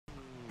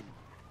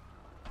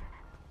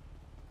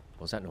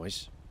What was that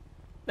noise?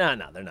 No,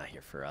 they're not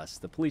here for us.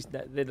 The police,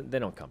 they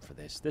don't come for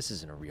this. This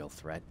isn't a real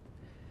threat.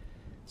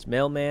 This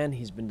mailman,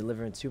 he's been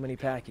delivering too many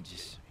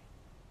packages.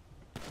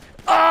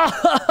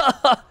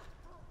 Ah!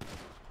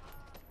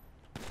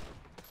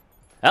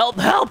 Help,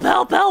 help,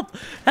 help, help!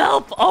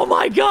 Help! Oh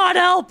my god,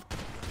 help!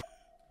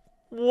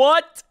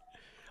 What?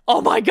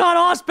 Oh my god,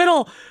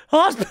 hospital!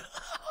 Hospital!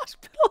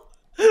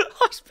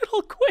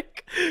 Hospital,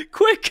 quick!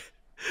 Quick!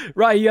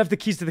 Raia, you have the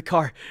keys to the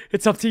car.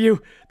 It's up to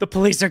you. The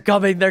police are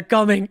coming. They're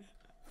coming.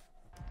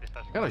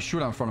 I got a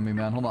shootout in front of me,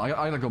 man. Hold on.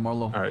 I gotta go,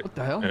 Marlo. All right. What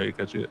the hell? Yeah,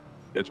 catch it.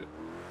 Catch it.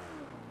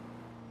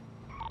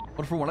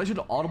 But for what I should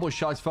audible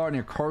shots fired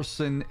near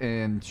Carson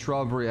and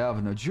Strawberry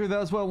Avenue. Did you hear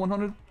that as well,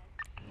 100?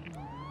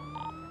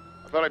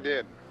 I thought I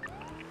did.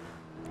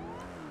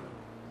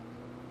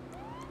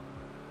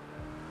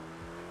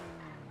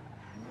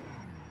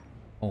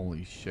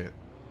 Holy shit.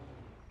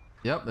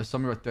 Yep, there's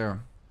somebody right there.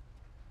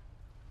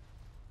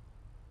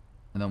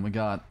 And then we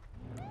got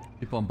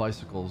people on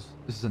bicycles.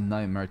 This is a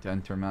nightmare to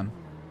enter, man.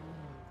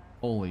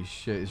 Holy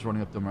shit, he's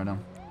running up them right now.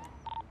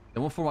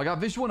 And one form, I got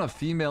visual on a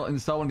female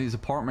inside one of these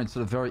apartments to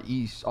the very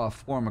east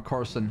form of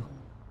Carson.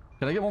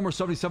 Can I get one more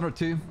 77 or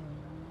 2?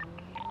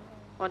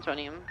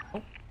 120.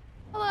 Oh.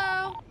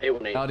 Hello.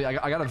 Hey, Howdy,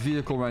 I got a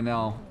vehicle right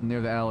now near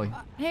the alley.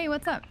 Hey,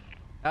 what's up?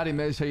 Howdy,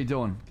 Miz, how you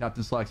doing?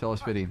 Captain Slacks,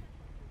 LSPD.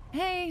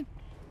 Hey.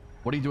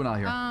 What are you doing out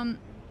here?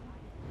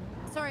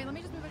 Sorry, let me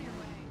just move out of your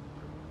way.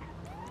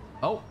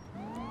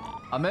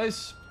 Oh.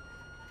 Miz.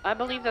 I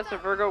believe that's a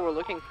Virgo we're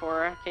looking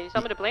for. Can you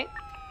tell me the plate?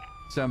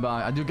 Stand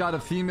by. I do got a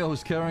female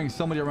who's carrying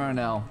somebody around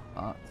now.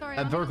 Sorry,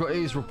 at Virgo A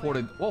is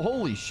reported. Whoa,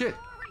 holy shit.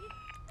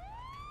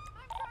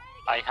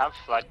 I have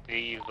flagged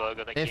the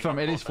Virgo that Affirm,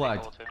 it is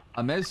flagged.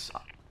 Miz.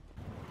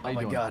 Oh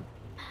my god.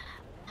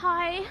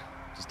 Hi.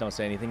 Just don't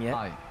say anything yet.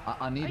 Hi.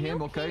 I need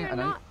him, okay?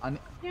 And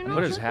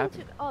what has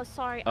happened? Oh,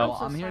 sorry. Oh,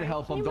 I'm here to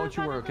help him. Don't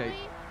you worry, okay?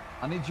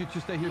 I need you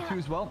to stay here too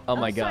as well. Oh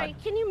my god. Sorry.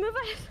 Can you move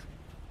it?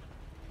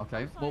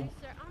 Okay. Sorry, Well,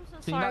 sir. I'm so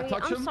can you not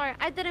touch him? I'm sorry.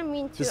 I didn't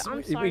mean to.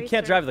 I'm sorry. We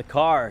can't sir. drive the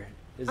car.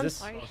 Is I'm this?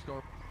 sorry.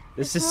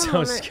 This is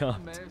so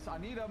scuffed. Miss, I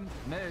need him.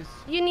 Miss.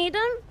 You need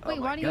him? Wait,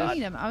 why do you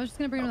need him? I was just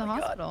gonna bring him to the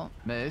hospital.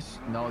 Miss,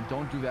 no,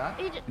 don't do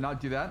that.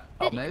 Not do that.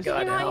 Miss.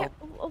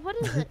 What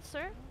is it,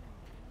 sir?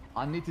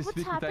 I need to What's speak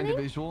with the happening?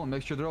 individual and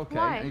make sure they're okay.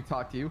 Why? I need to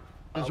talk to you.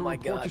 There's a my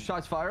report God. to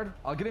shots fired.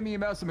 I'll get him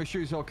EMS and make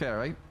sure he's okay,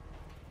 right?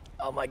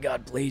 Oh my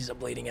god, please, I'm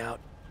bleeding out.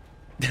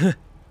 I'm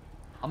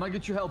gonna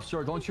get you help,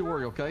 sir. Don't you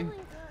worry, okay?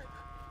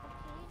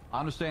 I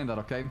understand that,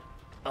 okay?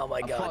 Oh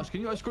my god. Frost,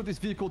 can you escort this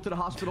vehicle to the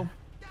hospital?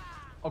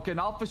 Okay, an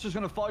officer's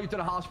gonna follow you to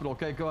the hospital,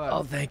 okay? Go ahead.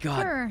 Oh, thank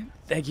god. Sure.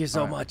 Thank you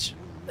so much.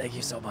 Thank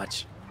you so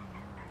much.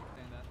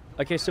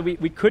 Okay, so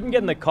we couldn't get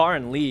in the car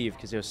and leave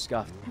because it was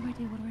scuffed. What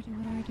do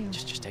I do?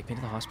 Just take me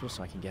to the hospital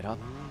so I can get up.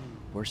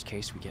 Worst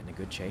case, we get in a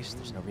good chase.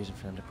 There's no reason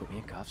for them to put me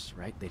in cuffs,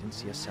 right? They didn't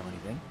see us sell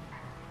anything.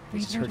 They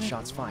just heard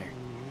shots fired.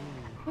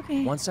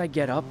 Okay. Once I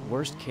get up,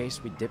 worst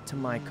case, we dip to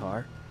my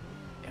car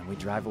and we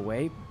drive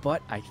away.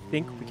 But I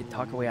think we can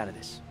talk our way out of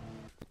this.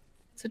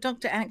 So,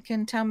 Dr.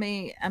 Atkin, tell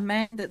me, a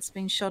man that's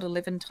been shot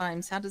 11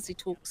 times, how does he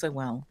talk so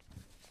well?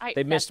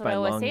 They missed my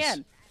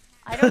lungs.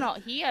 I don't know.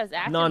 He has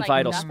acted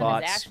Non-vital like nothing is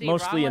spots, actually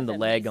mostly wrong in the with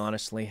him. leg,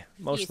 honestly.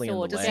 Mostly in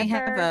the Does leg. he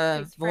have a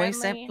He's voice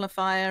friendly.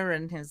 amplifier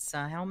in his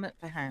helmet,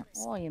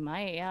 perhaps? Oh, you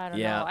might. Yeah, I don't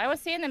Yeah. know. I was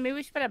saying that maybe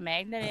we should put a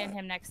magnet in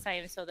him next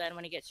time, so then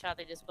when he gets shot,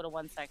 they just put a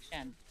one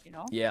section. You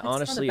know? Yeah, That's not a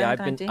honestly,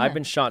 bad I've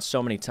been shot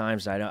so many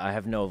times. I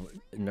have no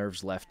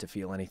nerves left to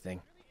feel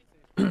anything.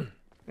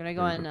 You're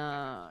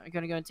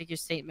gonna go and take your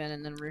statement,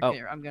 and then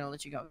I'm gonna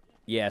let you go.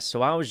 Yeah,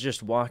 so I was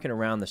just walking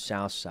around the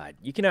south side.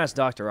 You can ask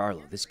Dr.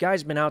 Arlo. This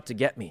guy's been out to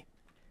get me.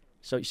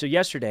 So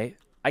yesterday,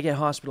 I get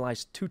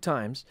hospitalized 2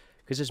 times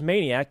because this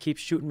maniac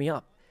keeps shooting me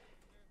up.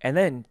 And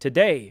then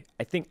today,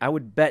 I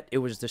would bet it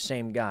was the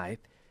same guy.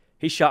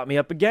 He shot me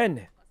up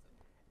again.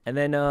 And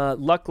then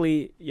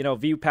luckily,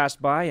 Vee passed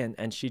by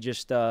and she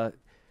just and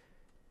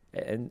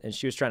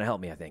she was trying to help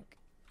me, I think.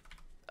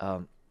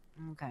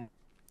 Okay.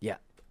 Yeah.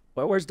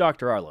 Well, where's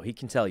Dr. Arlo? He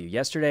can tell you.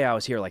 Yesterday, I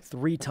was here like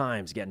 3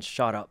 times getting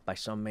shot up by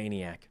some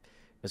maniac.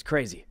 It was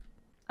crazy.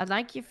 I'd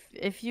like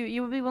if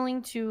you would be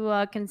willing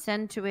to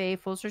consent to a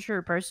full search for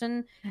a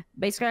person.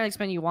 Basically, I'll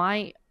explain you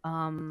why.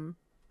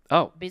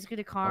 Oh. Basically,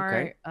 the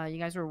car you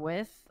guys were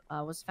with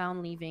was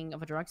found leaving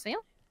of a drug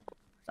sale.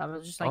 So I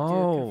would just like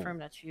to confirm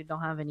that you don't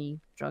have any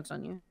drugs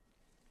on you.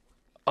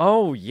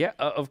 Oh, yeah.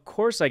 Of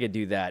course I could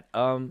do that.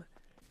 How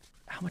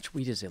much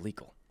weed is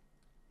illegal?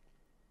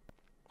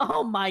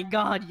 Oh my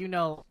God, you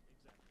know.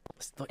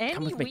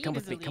 Come with me.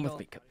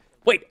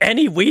 Wait,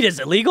 any weed is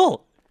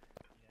illegal?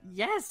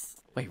 Yes.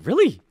 Wait,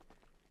 really?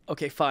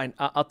 Okay, fine.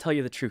 I'll tell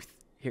you the truth.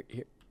 Here,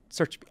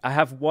 search me. I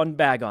have 1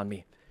 bag on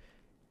me,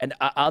 and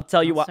I'll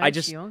tell you what. I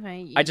just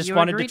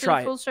wanted to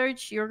try it. Full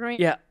search. You're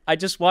agreeing. Yeah, I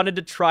just wanted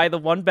to try the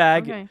 1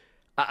 bag. Okay.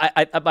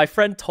 My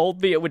friend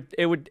told me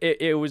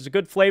it was a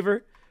good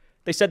flavor.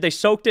 They said they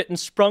soaked it in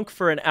sprunk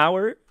for an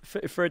hour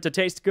for it to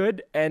taste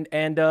good, and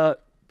okay,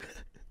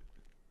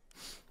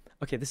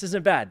 this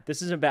isn't bad.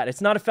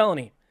 It's not a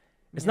felony.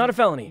 It's not a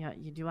felony. Yeah,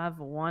 you do have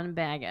one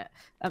bag.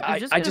 I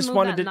just just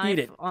wanted to eat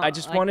it. I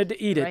just wanted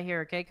to eat it. Right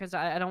here, okay? Because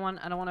I don't want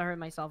to hurt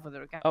myself with it,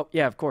 okay? Oh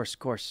yeah, of course, of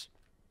course.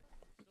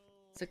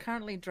 So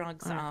currently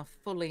drugs are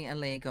fully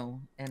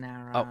illegal in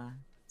our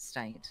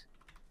state.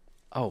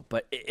 Oh,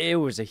 but it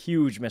was a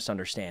huge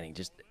misunderstanding.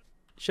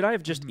 Should I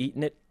have just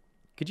eaten it?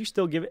 Could you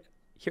still give it?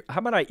 Here, how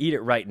about I eat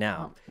it right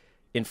now,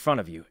 in front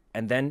of you,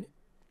 and then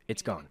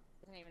it's gone.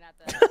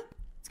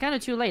 It's kind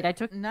of too late. I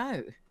took.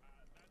 No.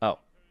 Oh.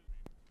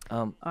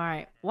 All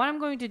right. What I'm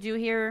going to do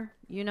here,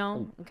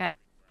 okay.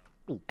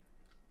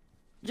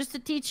 Just to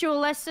teach you a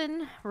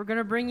lesson, we're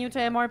gonna bring you to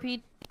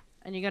MRP,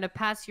 and you're gonna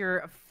pass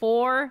your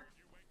 4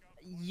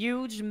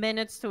 huge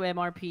minutes to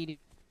MRP.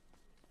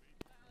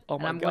 Oh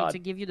and my I'm God. going to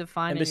give you the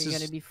fine, and you're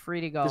gonna be free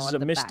to go. This is a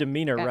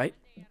misdemeanor, right?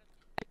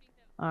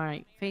 All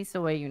right, face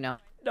away, No.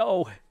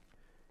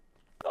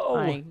 All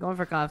right, going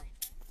for coffee.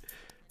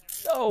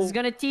 No. This is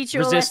gonna teach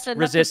you resist, a lesson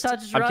resist. not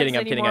to touch I'm drugs kidding.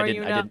 I'm kidding.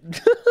 anymore, I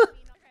didn't.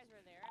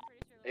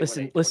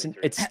 Listen.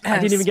 I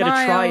didn't even get to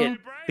try it.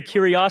 The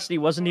curiosity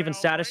wasn't even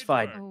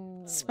satisfied.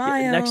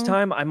 Smile. Next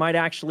time, I might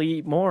actually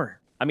eat more.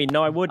 I mean,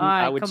 no, I wouldn't. All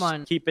right, I would come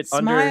on. keep it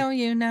Smile,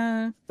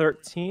 under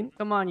 13.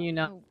 Come on,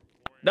 No,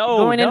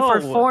 going in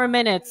for 4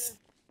 minutes.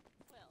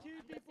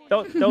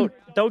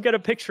 Don't get a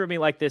picture of me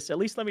like this. At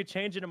least let me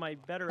change into my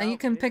better Now you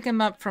can pick him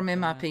up from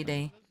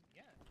MRPD.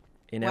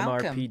 In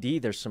Welcome.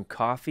 MRPD, there's some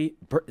coffee.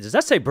 Does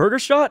that say Burger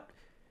Shot?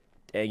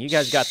 Dang, you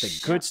guys got the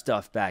good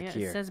stuff back Yeah,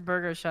 here. it says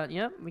Burger Shot.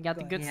 Yep, we got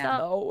the good Yeah. stuff.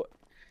 No.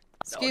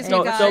 Excuse No,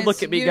 me, guys. don't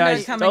look at me,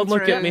 guys. coming Don't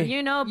look at through.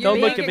 me. Don't Don't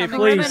look at me,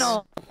 please.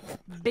 criminal.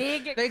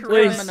 Big Big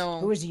criminal. criminal.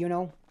 Who is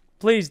Yuno?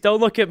 Please, don't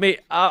look at me.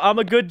 I'm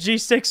a good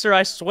G6er,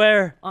 I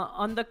swear.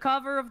 On the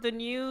cover of the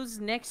news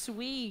next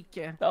week.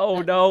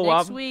 Oh, no,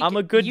 Next week, I'm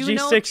a good Yuno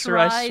G6er,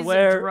 I tries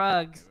swear.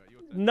 drugs.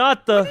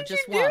 Not the...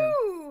 Just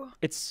one.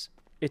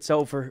 It's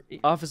over.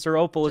 Officer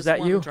Opal, is Just that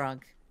one you?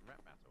 drug.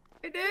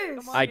 It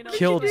is. I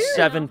killed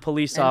 7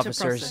 police Enter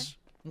officers. process.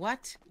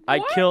 What? I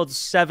killed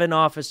 7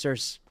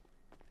 officers.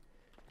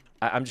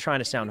 I'm trying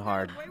to sound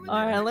hard.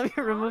 All right, let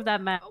me remove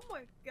that map. Oh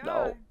my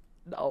god.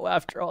 No,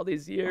 after all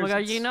these years. Oh my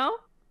god, it's-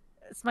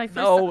 It's my first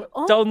No,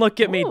 Oh, don't look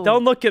at me. ooh.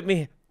 Don't look at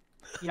me.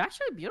 You're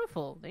actually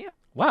beautiful. Damn.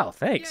 Wow,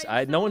 thanks.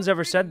 No one's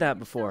ever said that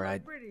before. I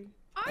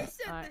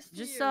said All right, this to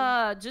just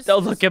you. just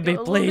Don't look at me, go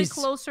a little bit please.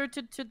 closer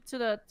to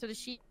the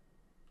sheet.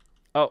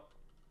 Oh,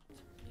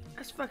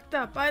 That's fucked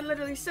up. I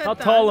literally said how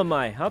that. tall am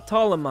I? How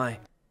tall am I?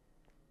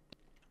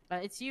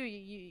 It's you.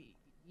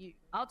 You.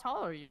 How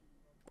tall are you?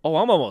 Oh,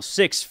 I'm almost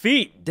 6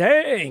 feet.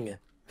 Dang.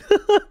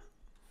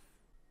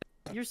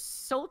 You're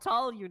so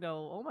tall,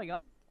 Oh my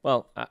god.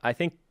 Well, I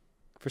think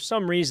for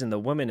some reason the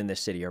women in this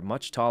city are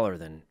much taller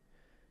than.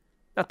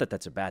 Not that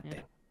that's a bad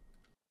thing.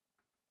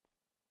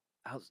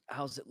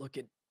 How's it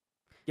looking?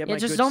 Get my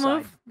just good don't side.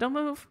 move. Don't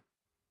move.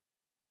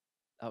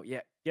 Oh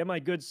yeah, get my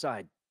good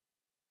side.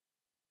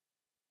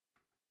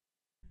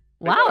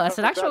 Wow, that's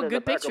an actual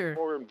good picture. Is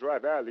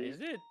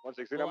it?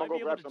 116, Will I'm I gonna go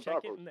be able grab to some check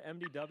it tacos. in the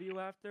MDW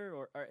after,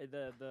 or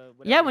the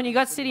Yeah, when you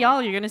got City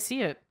Hall, you're gonna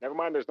see it. Never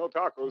mind, there's no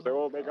tacos. They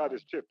all they got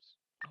is chips.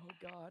 Oh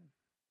God,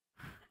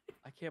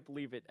 I can't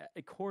believe it.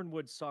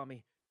 Cornwood saw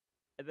me.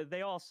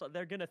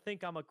 They're gonna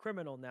think I'm a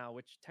criminal now,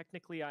 which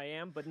technically I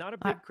am, but not a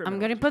big criminal.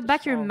 I'm gonna just put a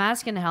back your small-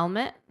 mask and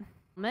helmet.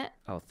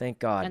 Oh, thank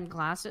God. And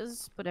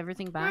glasses. Put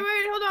everything Wait, back.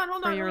 hold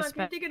on. For your Can you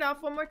respect. take it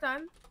off one more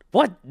time?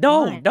 What?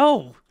 No, Why?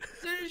 no.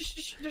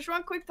 Just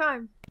one quick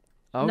time.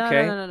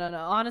 Okay. No.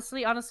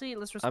 Honestly, let's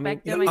respect I mean,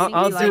 them. I think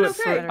I'll he do it likes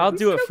for better. I'll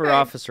do it It's for okay.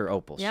 Officer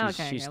Opal. Yeah, she's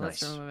okay. nice.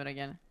 Let's remove it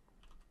again.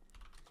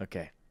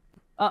 Okay.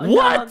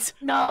 What?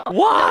 No.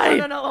 Why?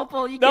 No,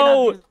 Opal, you No.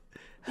 cannot do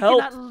Help!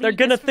 cannot They're leave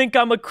gonna this- think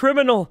I'm a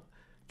criminal.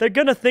 They're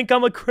gonna think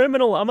I'm a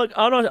criminal. I'm an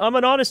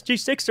honest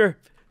G6er.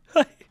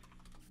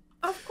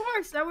 Of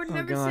course, I would Oh,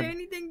 never God. say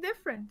anything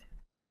different.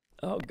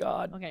 Oh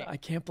God. Okay. I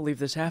can't believe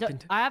this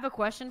happened. I have a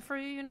question for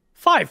you.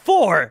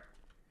 5'4".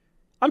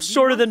 I'm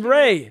shorter than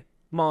Ray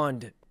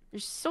Mond. You're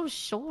so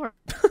short.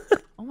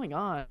 Oh my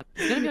god.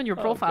 It's gonna be on your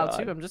profile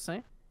God. too, I'm just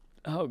saying.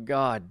 Oh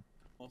God.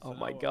 Oh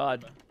my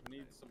God.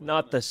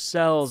 Not the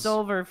cells. It's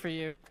over for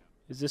you.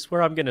 Is this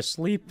where I'm gonna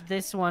sleep?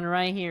 This one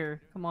right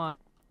here. Come on.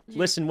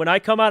 Listen, when I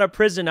come out of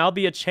prison, I'll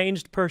be a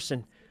changed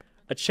person.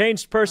 A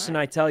changed person,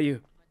 I tell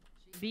you.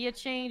 Be a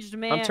changed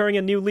man. I'm turning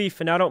a new leaf,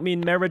 and I don't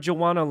mean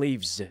marijuana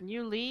leaves.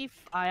 New leaf.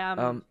 I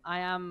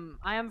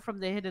am from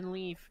the hidden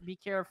leaf. Be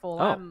careful.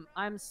 Oh.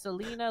 I'm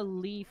Selena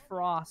Lee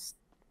Frost.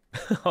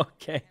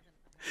 Okay.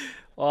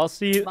 Well, I'll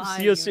see you. Bye,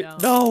 See you you soon.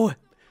 know.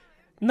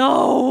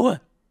 No.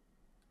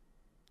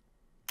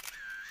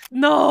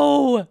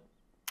 No.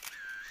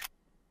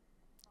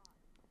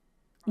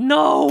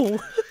 No.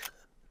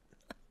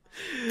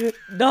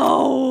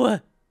 No.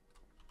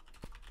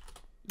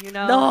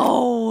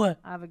 No.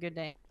 Have a good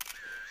day.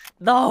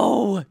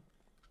 No.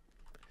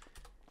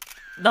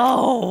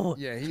 No.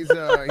 Yeah, he's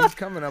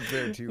coming up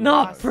there too.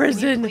 Not Can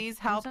prison. you please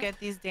help get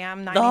these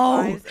damn No.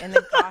 95s in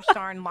the gosh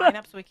darn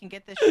lineup so we can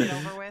get this shit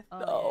over with?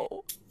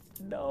 No.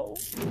 No.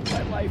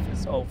 My life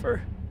is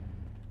over.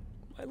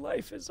 My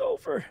life is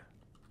over.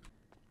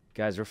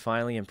 Guys, we're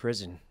finally in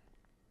prison.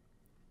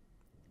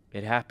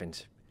 It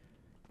happened.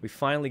 We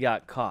finally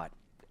got caught.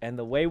 And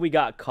the way we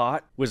got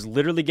caught was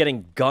literally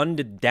getting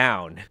gunned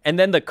down. And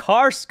then the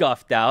car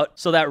scuffed out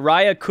so that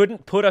Raia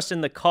couldn't put us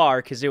in the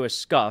car because it was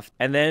scuffed.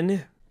 And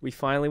then we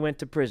finally went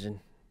to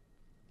prison.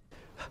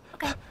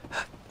 Okay.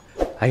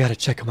 I gotta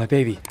check on my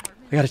baby.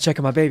 I gotta check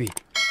on my baby.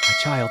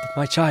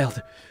 My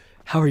child.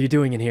 How are you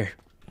doing in here?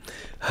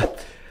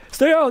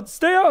 Stay out!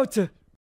 Stay out!